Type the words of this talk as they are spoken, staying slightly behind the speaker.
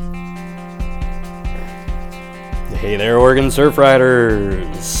Hey there, Oregon Surf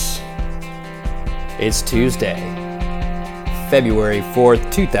Riders! It's Tuesday, February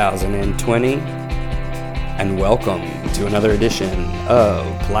 4th, 2020, and welcome to another edition of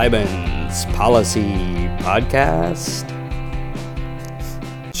Pliben's Policy Podcast.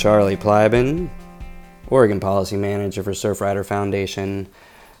 Charlie Pliben, Oregon Policy Manager for Surf Rider Foundation,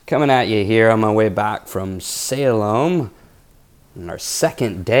 coming at you here on my way back from Salem. On our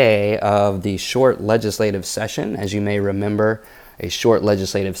second day of the short legislative session. As you may remember, a short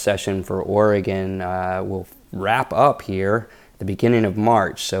legislative session for Oregon will wrap up here at the beginning of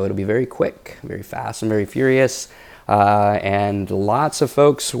March. So it'll be very quick, very fast, and very furious. And lots of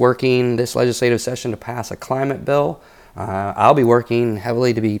folks working this legislative session to pass a climate bill. I'll be working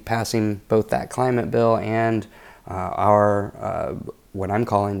heavily to be passing both that climate bill and our what I'm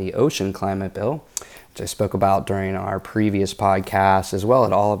calling the ocean climate bill, which I spoke about during our previous podcast, as well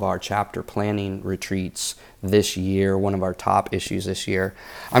as all of our chapter planning retreats this year, one of our top issues this year.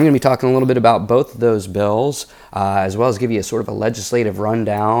 I'm going to be talking a little bit about both of those bills, as well as give you a sort of a legislative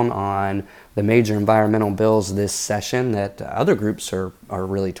rundown on the major environmental bills this session that other groups are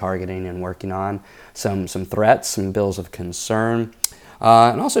really targeting and working on, some threats, some bills of concern.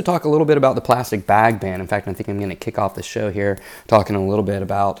 And also talk a little bit about the plastic bag ban. In fact, I think I'm going to kick off the show here talking a little bit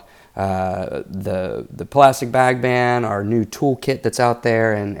about the plastic bag ban, our new toolkit that's out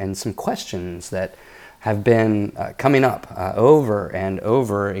there, and some questions that have been coming up over and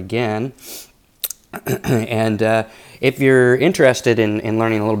over again. And if you're interested in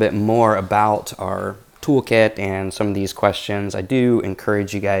learning a little bit more about our toolkit and some of these questions, I do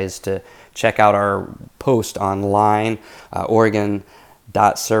encourage you guys to check out our post online,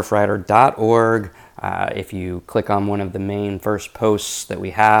 oregon.surfrider.org. If you click on one of the main first posts that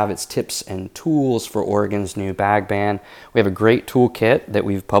we have, it's tips and tools for Oregon's new bag ban. We have a great toolkit that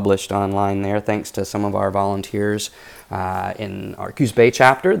we've published online there, thanks to some of our volunteers in our Coos Bay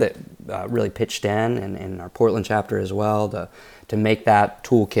chapter that really pitched in, and in our Portland chapter as well to make that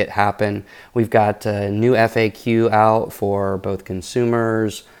toolkit happen. We've got a new FAQ out for both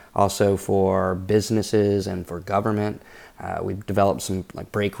consumers, also for businesses and for government. We've developed some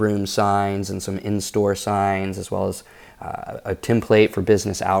break room signs and some in-store signs, as well as a template for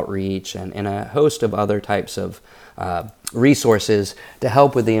business outreach and a host of other types of resources to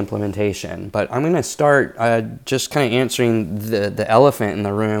help with the implementation. But I'm going to start just kind of answering the elephant in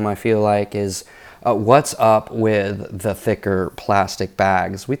the room, I feel like, is what's up with the thicker plastic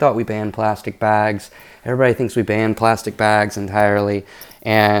bags. We thought we banned plastic bags. Everybody thinks we banned plastic bags entirely.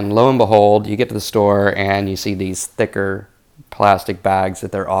 And lo and behold, you get to the store and you see these thicker plastic bags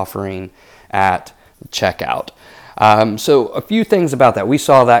that they're offering at checkout. So a few things about that. We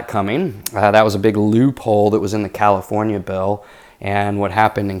saw that coming. That was a big loophole that was in the California bill. And what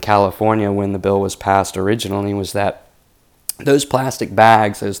happened in California when the bill was passed originally was that those plastic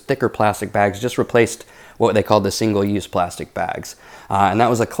bags, those thicker plastic bags, just replaced what they called the single-use plastic bags. And that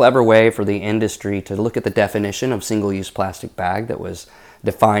was a clever way for the industry to look at the definition of single-use plastic bag that was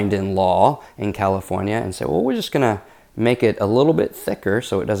defined in law in California and say, well, we're just going to make it a little bit thicker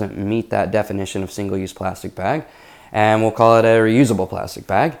so it doesn't meet that definition of single-use plastic bag, and we'll call it a reusable plastic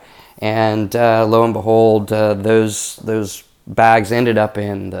bag. And lo and behold, those bags ended up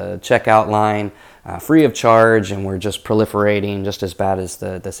in the checkout line free of charge, and were just proliferating just as bad as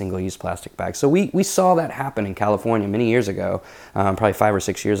the single-use plastic bag. So we saw that happen in California many years ago, probably 5 or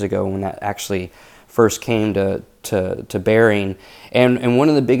 6 years ago, when that actually first came to bearing. And one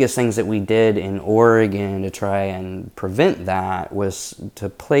of the biggest things that we did in Oregon to try and prevent that was to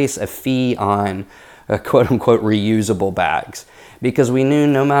place a fee on quote-unquote reusable bags, because we knew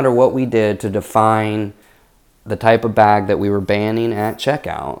no matter what we did to define the type of bag that we were banning at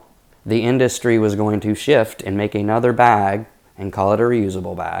checkout, the industry was going to shift and make another bag and call it a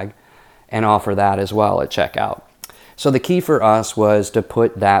reusable bag and offer that as well at checkout. So the key for us was to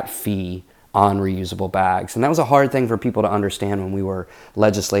put that fee on reusable bags. And that was a hard thing for people to understand when we were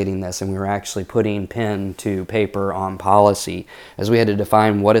legislating this and we were actually putting pen to paper on policy, as we had to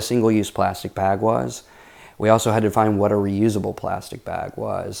define what a single-use plastic bag was. We also had to define what a reusable plastic bag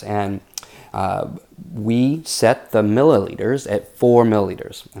was. And we set the milliliters at 4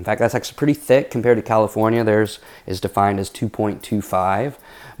 milliliters. In fact, that's actually pretty thick compared to California. Theirs is defined as 2.25.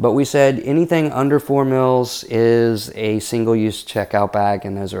 But we said anything under 4 mils is a single-use checkout bag,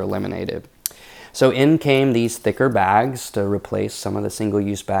 and those are eliminated. So in came these thicker bags to replace some of the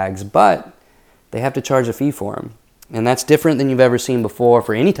single-use bags, but they have to charge a fee for them. And that's different than you've ever seen before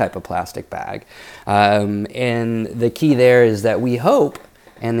for any type of plastic bag. And the key there is that we hope,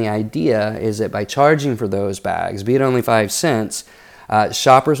 and the idea is that by charging for those bags, be it only 5 cents,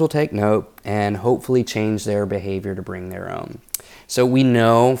 shoppers will take note, and hopefully change their behavior to bring their own. So we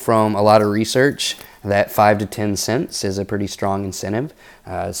know from a lot of research that 5 to 10 cents is a pretty strong incentive.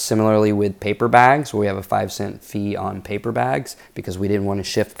 Similarly with paper bags, where we have a 5-cent fee on paper bags because we didn't want to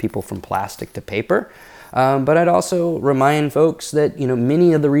shift people from plastic to paper. But I'd also remind folks that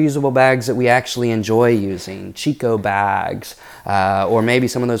many of the reusable bags that we actually enjoy using, Chico bags, or maybe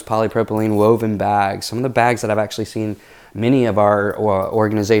some of those polypropylene woven bags, some of the bags that I've actually seen many of our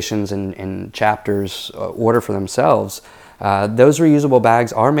organizations and chapters order for themselves, those reusable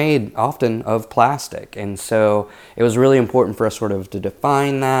bags are made often of plastic. And so it was really important for us sort of to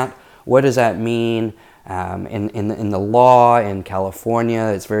define that. What does that mean? In the law in California,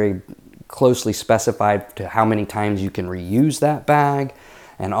 it's very closely specified to how many times you can reuse that bag.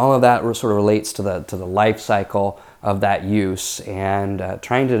 And all of that sort of relates to the life cycle of that use, and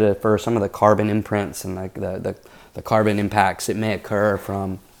trying to defer some of the carbon imprints and the carbon impacts that may occur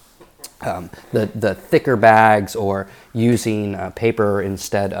from the thicker bags or using paper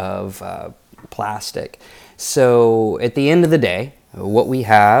instead of plastic. So at the end of the day, what we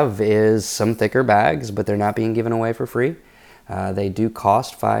have is some thicker bags, but they're not being given away for free. They do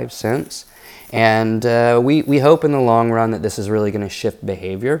cost 5 cents. And we hope in the long run that this is really going to shift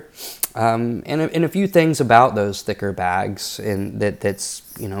behavior. And a few things about those thicker bags and that's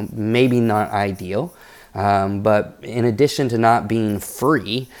maybe not ideal. But in addition to not being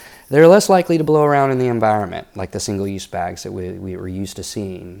free, they're less likely to blow around in the environment, like the single-use bags that we were used to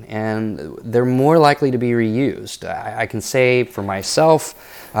seeing. And they're more likely to be reused. I can say for myself,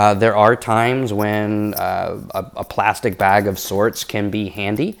 there are times when a plastic bag of sorts can be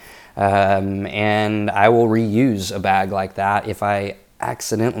handy. And I will reuse a bag like that if I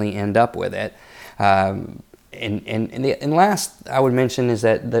accidentally end up with it. And last I would mention is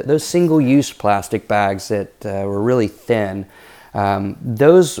that those single-use plastic bags that were really thin,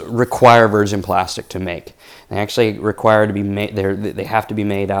 those require virgin plastic to make. They actually require to be made. They have to be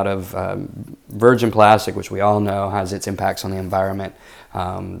made out of virgin plastic, which we all know has its impacts on the environment.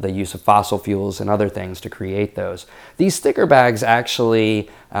 The use of fossil fuels and other things to create those. These thicker bags actually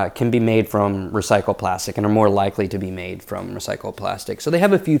can be made from recycled plastic and are more likely to be made from recycled plastic. So they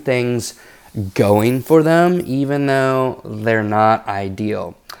have a few things going for them, even though they're not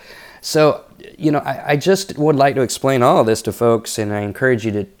ideal. So, I just would like to explain all of this to folks, and I encourage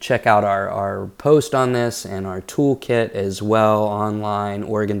you to check out our post on this and our toolkit as well online,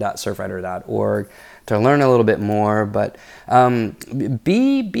 oregon.surfrider.org, to learn a little bit more. But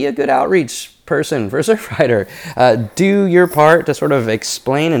be a good outreach person for Surfrider. Do your part to sort of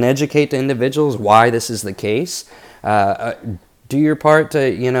explain and educate to individuals why this is the case. Do your part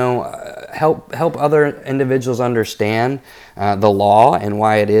to help other individuals understand the law and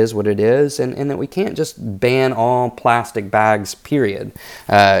why it is what it is, and that we can't just ban all plastic bags, period.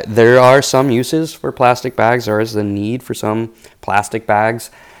 There are some uses for plastic bags. There is the need for some plastic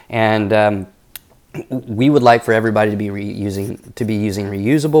bags, and we would like for everybody to be using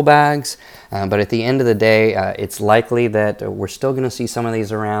reusable bags, but at the end of the day, it's likely that we're still going to see some of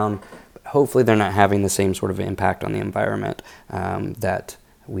these around. Hopefully they're not having the same sort of impact on the environment that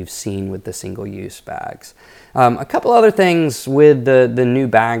we've seen with the single-use bags. A couple other things with the new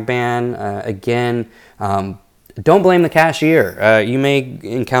bag ban. Again, don't blame the cashier. You may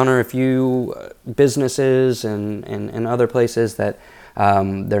encounter a few businesses and other places that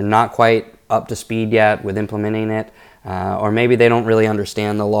they're not quite up to speed yet with implementing it, or maybe they don't really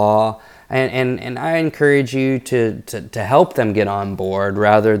understand the law. And I encourage you to help them get on board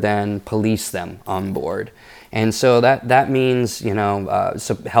rather than police them on board. And so that means,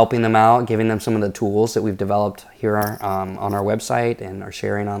 so helping them out, giving them some of the tools that we've developed here on our website and are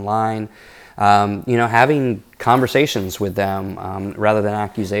sharing online. Having conversations with them rather than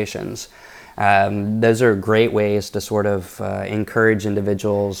accusations. Those are great ways to sort of encourage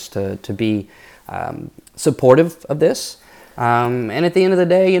individuals to be supportive of this. And at the end of the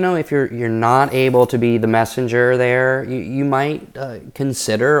day, if you're not able to be the messenger there, you might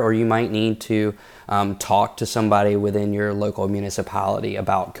consider, or you might need to talk to somebody within your local municipality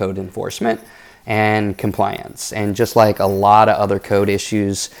about code enforcement and compliance. And just like a lot of other code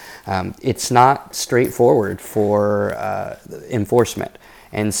issues, it's not straightforward for enforcement.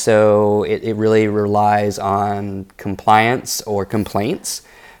 And so it really relies on compliance or complaints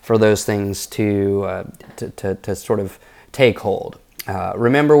for those things to sort of take hold.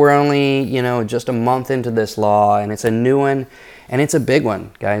 Remember, we're only, just a month into this law, and it's a new one, and it's a big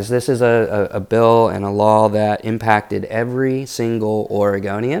one, guys. This is a bill and a law that impacted every single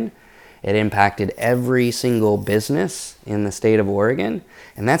Oregonian. It impacted every single business in the state of Oregon,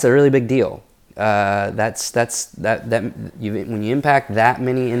 and that's a really big deal. When you impact that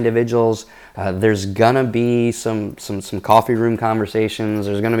many individuals, there's gonna be some coffee room conversations.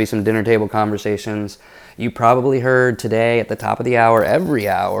 There's gonna be some dinner table conversations. You probably heard today at the top of the hour, every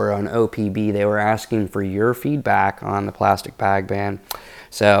hour on OPB, they were asking for your feedback on the plastic bag ban.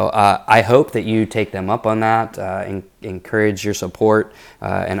 So I hope that you take them up on that, encourage your support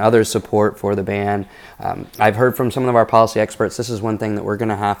and others' support for the ban. I've heard from some of our policy experts, this is one thing that we're going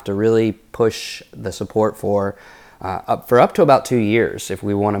to have to really push the support for up to about 2 years if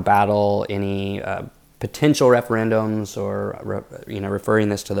we want to battle any potential referendums or referring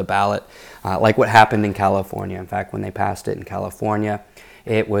this to the ballot, like what happened in California. In fact, when they passed it in California,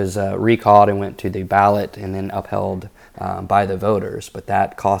 it was recalled and went to the ballot and then upheld by the voters. But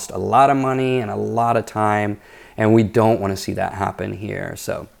that cost a lot of money and a lot of time, and we don't want to see that happen here.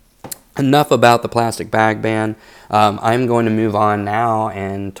 So enough about the plastic bag ban. I'm going to move on now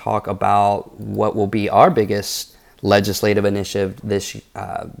and talk about what will be our biggest legislative initiative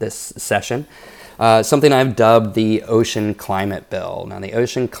this session. Something I've dubbed the Ocean Climate Bill. Now, the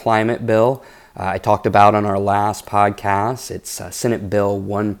Ocean Climate Bill I talked about on our last podcast. It's Senate Bill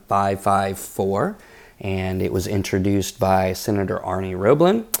 1554, and it was introduced by Senator Arnie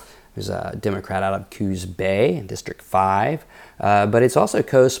Roblin, who's a Democrat out of Coos Bay in District 5. But it's also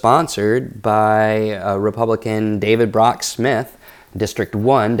co-sponsored by Republican David Brock Smith, District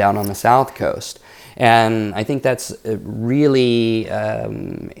 1 down on the South Coast. And I think that's really,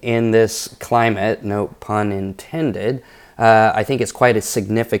 in this climate, no pun intended, I think it's quite as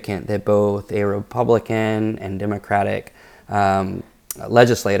significant that both a Republican and Democratic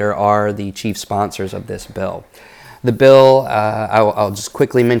legislator are the chief sponsors of this bill. The bill, I'll just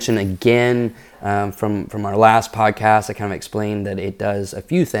quickly mention again from our last podcast, I kind of explained that it does a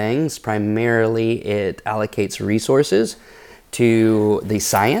few things. Primarily, it allocates resources to the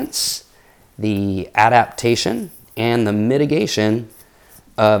science, the adaptation, and the mitigation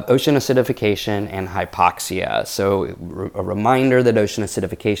of ocean acidification and hypoxia. So a reminder that ocean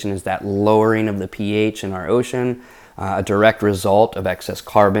acidification is that lowering of the pH in our ocean, a direct result of excess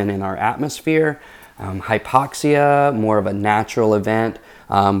carbon in our atmosphere. Hypoxia, more of a natural event,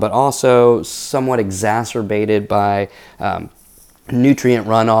 but also somewhat exacerbated by nutrient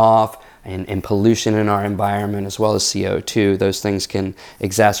runoff and pollution in our environment, as well as CO2. Those things can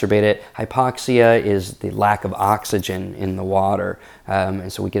exacerbate it. Hypoxia is the lack of oxygen in the water.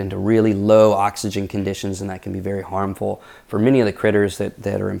 And so we get into really low oxygen conditions, and that can be very harmful for many of the critters that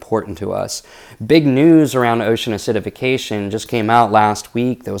are important to us. Big news around ocean acidification just came out last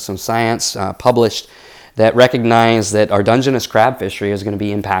week. There was some science published that recognized that our Dungeness crab fishery is going to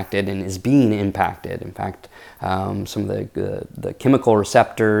be impacted and is being impacted. In fact, some of the chemical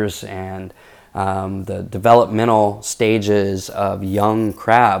receptors and the developmental stages of young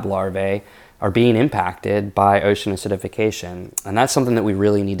crab larvae are being impacted by ocean acidification. And that's something that we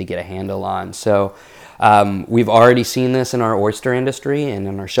really need to get a handle on. So we've already seen this in our oyster industry and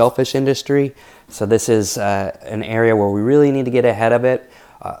in our shellfish industry. So this is an area where we really need to get ahead of it.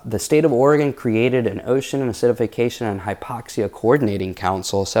 The state of Oregon created an Ocean Acidification and Hypoxia Coordinating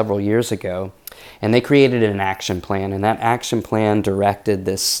Council several years ago, and they created an action plan, and that action plan directed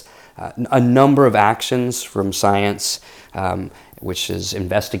this a number of actions from science, which is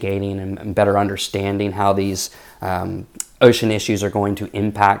investigating and better understanding how these ocean issues are going to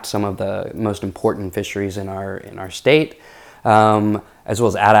impact some of the most important fisheries in our state, as well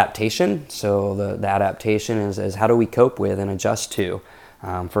as adaptation. So the adaptation is how do we cope with and adjust to.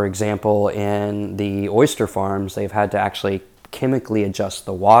 For example, in the oyster farms, they've had to actually chemically adjust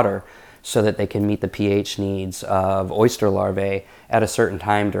the water so that they can meet the pH needs of oyster larvae at a certain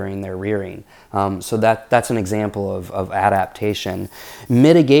time during their rearing. So that's an example of adaptation.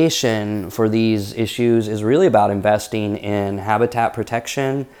 Mitigation for these issues is really about investing in habitat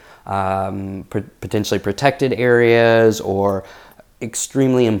protection, potentially protected areas, or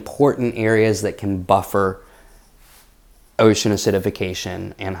extremely important areas that can buffer ocean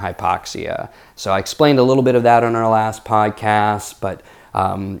acidification and hypoxia. So I explained a little bit of that on our last podcast, but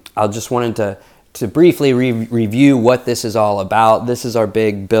I just wanted to briefly review what this is all about. This is our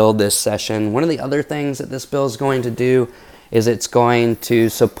big bill this session. One of the other things that this bill is going to do is it's going to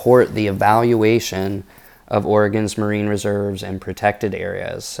support the evaluation of Oregon's marine reserves and protected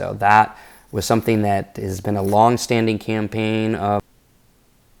areas. So that was something that has been a long-standing campaign of...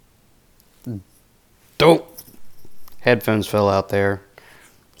 Don't! Headphones fell out there.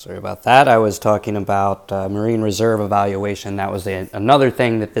 Sorry about that. I was talking about marine reserve evaluation. That was another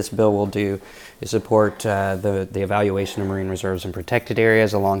thing that this bill will do, is support the evaluation of marine reserves and protected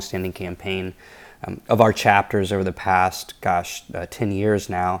areas, a long-standing campaign of our chapters over the past, 10 years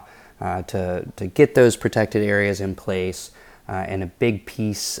now. to get those protected areas in place. And a big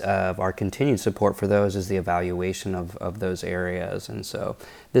piece of our continued support for those is the evaluation of those areas. And so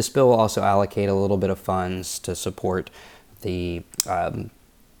this bill will also allocate a little bit of funds to support the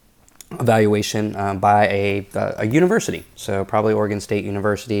evaluation by a university. So probably Oregon State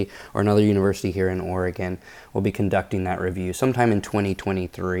University or another university here in Oregon will be conducting that review sometime in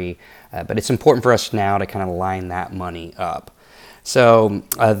 2023. But it's important for us now to kind of line that money up. So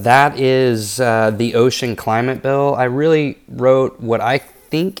that is the Ocean Climate Bill. I really wrote what I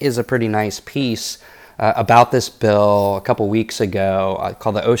think is a pretty nice piece about this bill a couple weeks ago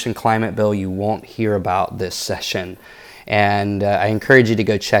called the Ocean Climate Bill You Won't Hear About This Session. And I encourage you to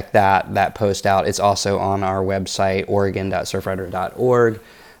go check that post out. It's also on our website, oregon.surfrider.org.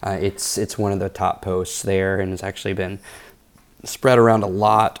 It's one of the top posts there, and it's actually been spread around a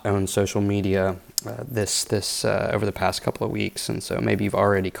lot on social media this over the past couple of weeks, and so maybe you've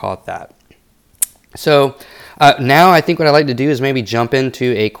already caught that. So now I think what I'd like to do is maybe jump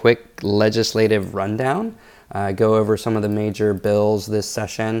into a quick legislative rundown, go over some of the major bills this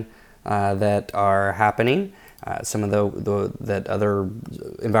session that are happening, some of the that other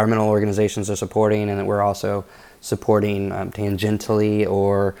environmental organizations are supporting, and that we're also supporting tangentially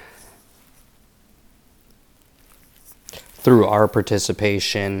or through our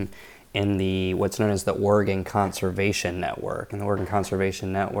participation in the what's known as the Oregon Conservation Network. And the Oregon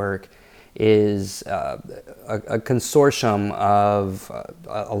Conservation Network is a consortium of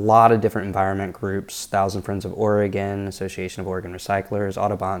a lot of different environment groups: Thousand Friends of Oregon, Association of Oregon Recyclers,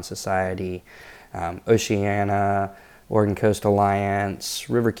 Audubon Society, Oceana, Oregon Coast Alliance,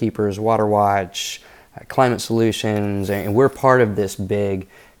 Riverkeepers, Water Watch, Climate Solutions, and we're part of this big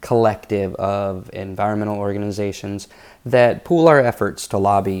collective of environmental organizations that pool our efforts to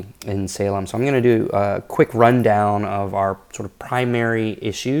lobby in Salem. So I'm going to do a quick rundown of our sort of primary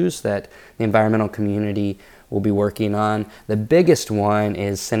issues that the environmental community will be working on. The biggest one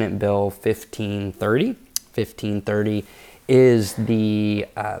is Senate Bill 1530. 1530 is the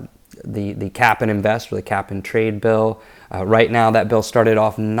cap and invest, or the cap and trade bill. Right now, that bill started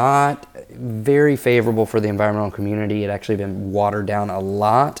off not very favorable for the environmental community. It actually been watered down a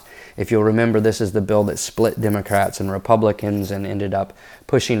lot. If you'll remember, this is the bill that split Democrats and Republicans and ended up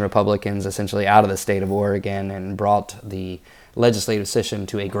pushing Republicans essentially out of the state of Oregon and brought the legislative session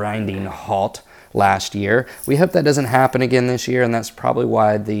to a grinding halt last year. We hope that doesn't happen again this year, and that's probably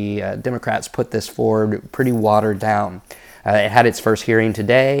why the Democrats put this forward pretty watered down. It had its first hearing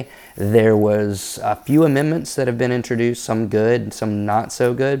today. There was a few amendments that have been introduced, some good, some not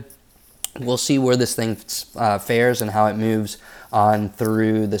so good. We'll see where this thing fares and how it moves on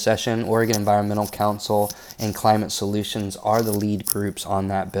through the session. Oregon Environmental Council and Climate Solutions are the lead groups on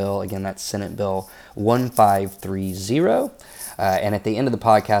that bill. Again, that's Senate Bill 1530. And at the end of the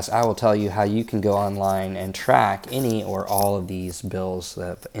podcast, I will tell you how you can go online and track any or all of these bills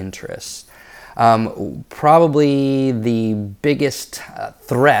of interest. Probably the biggest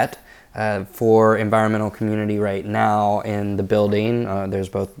threat for environmental community right now in the building, there's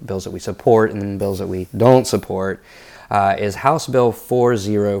both bills that we support and then bills that we don't support, is House Bill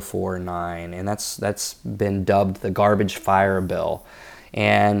 4049, and that's been dubbed the garbage fire bill.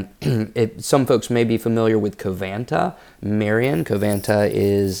 And some folks may be familiar with Covanta, Marion. Covanta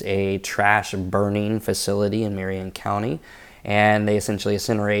is a trash burning facility in Marion County, and they essentially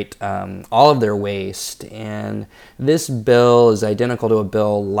incinerate all of their waste. And this bill is identical to a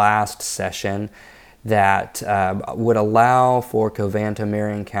bill last session that would allow for Covanta,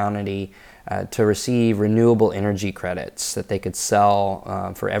 Marion County to receive renewable energy credits that they could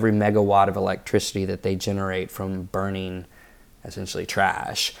sell for every megawatt of electricity that they generate from burning essentially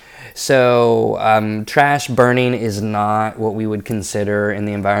trash. So trash burning is not what we would consider in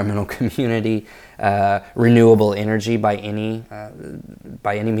the environmental community renewable energy by any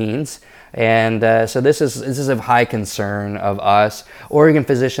means. And so this is of high concern of us. Oregon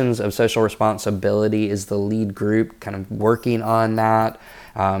Physicians of Social Responsibility is the lead group kind of working on that.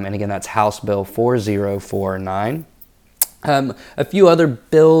 And again, that's House Bill 4049. A few other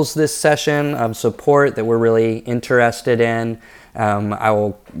bills this session of support that we're really interested in. I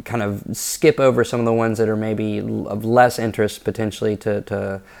will kind of skip over some of the ones that are maybe of less interest potentially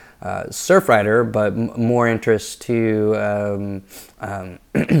to Surfrider, but more interest to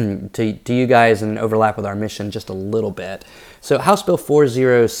you guys and overlap with our mission just a little bit. So House Bill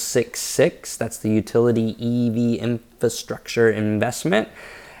 4066, that's the Utility EV Infrastructure Investment.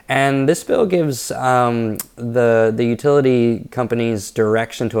 And this bill gives the utility companies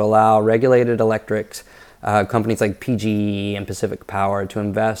direction to allow regulated electric companies like PGE and Pacific Power to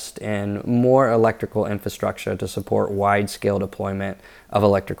invest in more electrical infrastructure to support wide-scale deployment of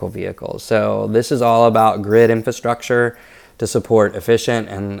electrical vehicles. So this is all about grid infrastructure to support efficient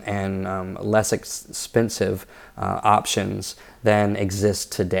and less expensive options than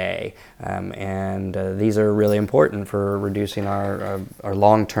exist today. And these are really important for reducing our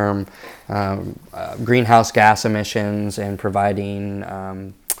long-term greenhouse gas emissions and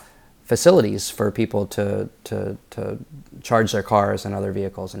providing facilities for people to charge their cars and other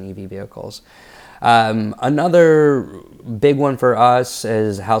vehicles and EV vehicles. Another big one for us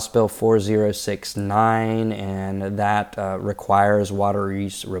is House Bill 4069, and that requires water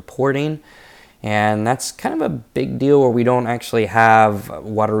use reporting. And that's kind of a big deal where we don't actually have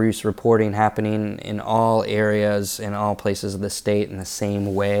water use reporting happening in all areas, in all places of the state in the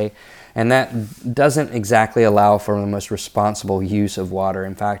same way. And that doesn't exactly allow for the most responsible use of water.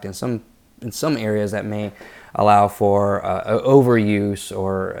 In fact, in some areas that may allow for overuse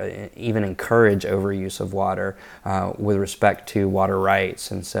or even encourage overuse of water with respect to water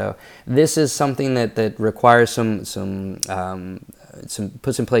rights. And so this is something that requires puts in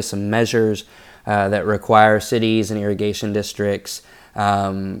place some measures that require cities and irrigation districts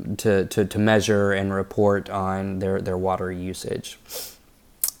to measure and report on their water usage.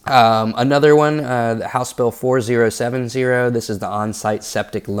 Another one, House Bill 4070, this is the on-site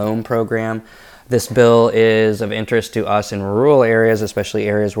septic loan program. This bill is of interest to us in rural areas, especially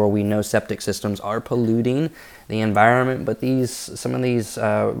areas where we know septic systems are polluting the environment, but some of these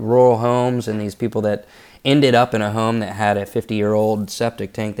rural homes and these people that ended up in a home that had a 50-year-old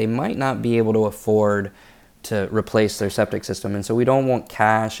septic tank, they might not be able to afford to replace their septic system. And so we don't want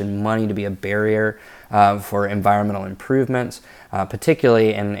cash and money to be a barrier for environmental improvements,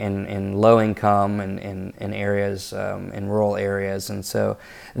 particularly in low income and in areas, in rural areas. And so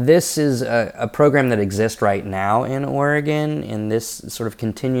this is a program that exists right now in Oregon, and this sort of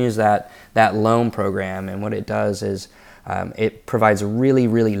continues that loan program. And what it does is it provides really,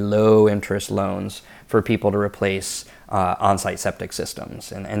 really low interest loans for people to replace on-site septic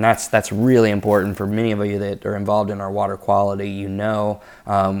systems, and that's really important for many of you that are involved in our water quality.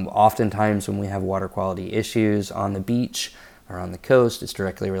 Oftentimes when we have water quality issues on the beach or on the coast, it's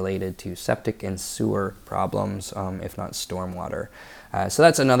directly related to septic and sewer problems, if not stormwater. So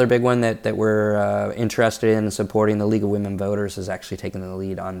that's another big one that we're interested in supporting. The League of Women Voters is actually taking the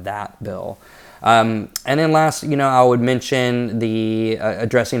lead on that bill. And then last, I would mention the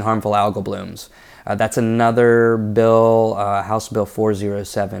addressing harmful algal blooms. That's another bill, House Bill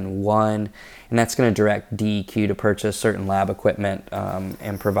 4071, and that's going to direct DEQ to purchase certain lab equipment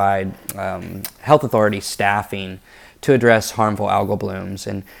and provide health authority staffing to address harmful algal blooms.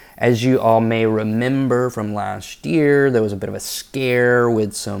 And as you all may remember from last year, there was a bit of a scare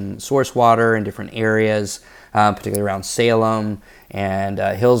with some source water in different areas, particularly around Salem and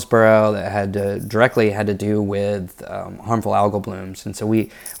Hillsborough, that directly had to do with harmful algal blooms. And so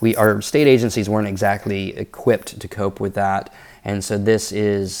our state agencies weren't exactly equipped to cope with that. And so this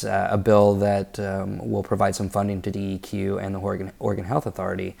is a bill that will provide some funding to DEQ and the Oregon Health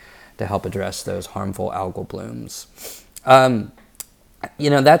Authority to help address those harmful algal blooms.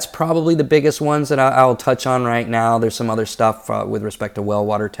 That's probably the biggest ones that I'll touch on right now. There's some other stuff with respect to well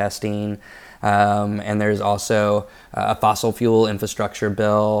water testing. And there's also a fossil fuel infrastructure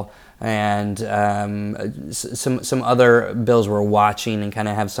bill and some other bills we're watching and kind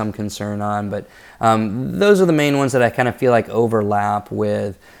of have some concern on. But those are the main ones that I kind of feel like overlap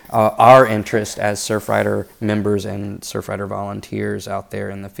with our interest as Surfrider members and Surfrider volunteers out there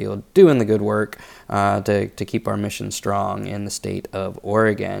in the field doing the good work to keep our mission strong in the state of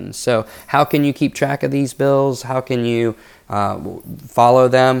Oregon. So how can you keep track of these bills? How can you follow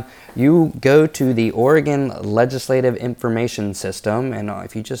them? You go to the Oregon Legislative Information System, and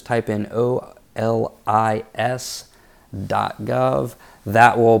if you just type in OLIS.gov,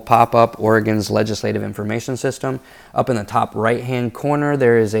 that will pop up Oregon's Legislative Information System. Up in the top right-hand corner,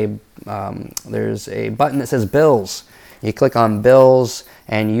 there's a button that says Bills. You click on Bills,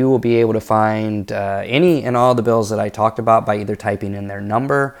 and you will be able to find any and all the bills that I talked about by either typing in their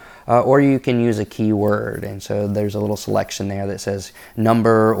number or you can use a keyword. And so there's a little selection there that says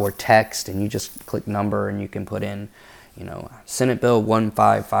number or text, and you just click number and you can put in Senate Bill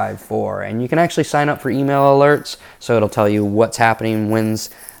 1554, and you can actually sign up for email alerts, so it'll tell you what's happening,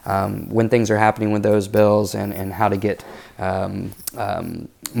 when things are happening with those bills, and how to get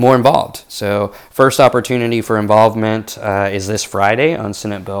more involved. So first opportunity for involvement is this Friday on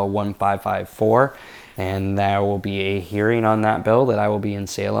Senate Bill 1554. And there will be a hearing on that bill that I will be in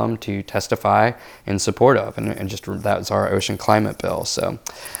Salem to testify in support of. And just that's our ocean climate bill. So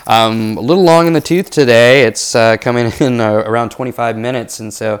a little long in the tooth today. It's coming in around 25 minutes.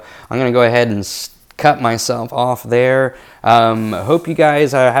 And so I'm going to go ahead and cut myself off there. Hope you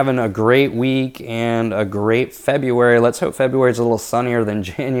guys are having a great week and a great February. Let's hope February is a little sunnier than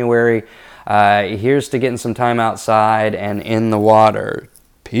January. Here's to getting some time outside and in the water.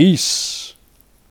 Peace.